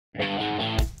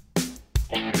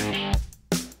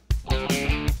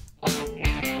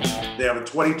a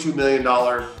 $22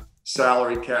 million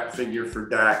salary cap figure for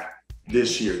Dak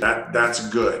this year. That's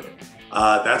good.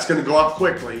 That's going to go up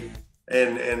quickly.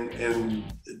 And then in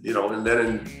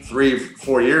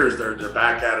 3-4 years, they're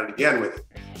back at it again with it.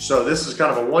 So this is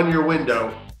kind of a 1-year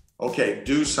window. Okay,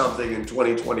 do something in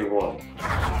 2021.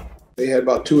 They had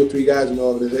about 2 or 3 guys in the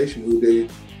organization who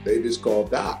they just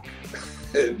called Doc.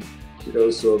 And,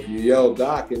 so if you yell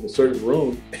Doc in a certain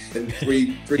room and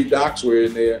three Docs were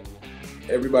in there,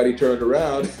 everybody turned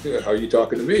around. Are you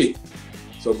talking to me?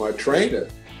 So my trainer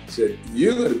said,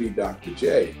 you're going to be Dr.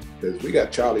 J, because we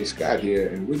got Charlie Scott here,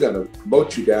 and we're going to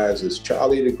promote you guys as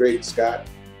Charlie the Great Scott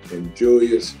and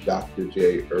Julius Dr.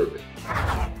 J. Irvin.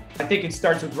 I think it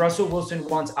starts with Russell Wilson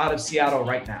wants out of Seattle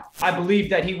right now. I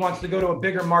believe that he wants to go to a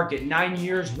bigger market. 9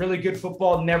 years, really good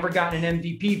football, never gotten an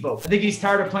MVP vote. I think he's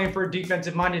tired of playing for a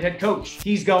defensive-minded head coach.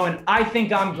 He's going, I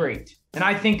think I'm great, and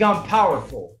I think I'm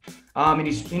powerful. And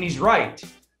he's right.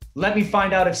 Let me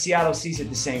find out if Seattle sees it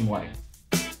the same way.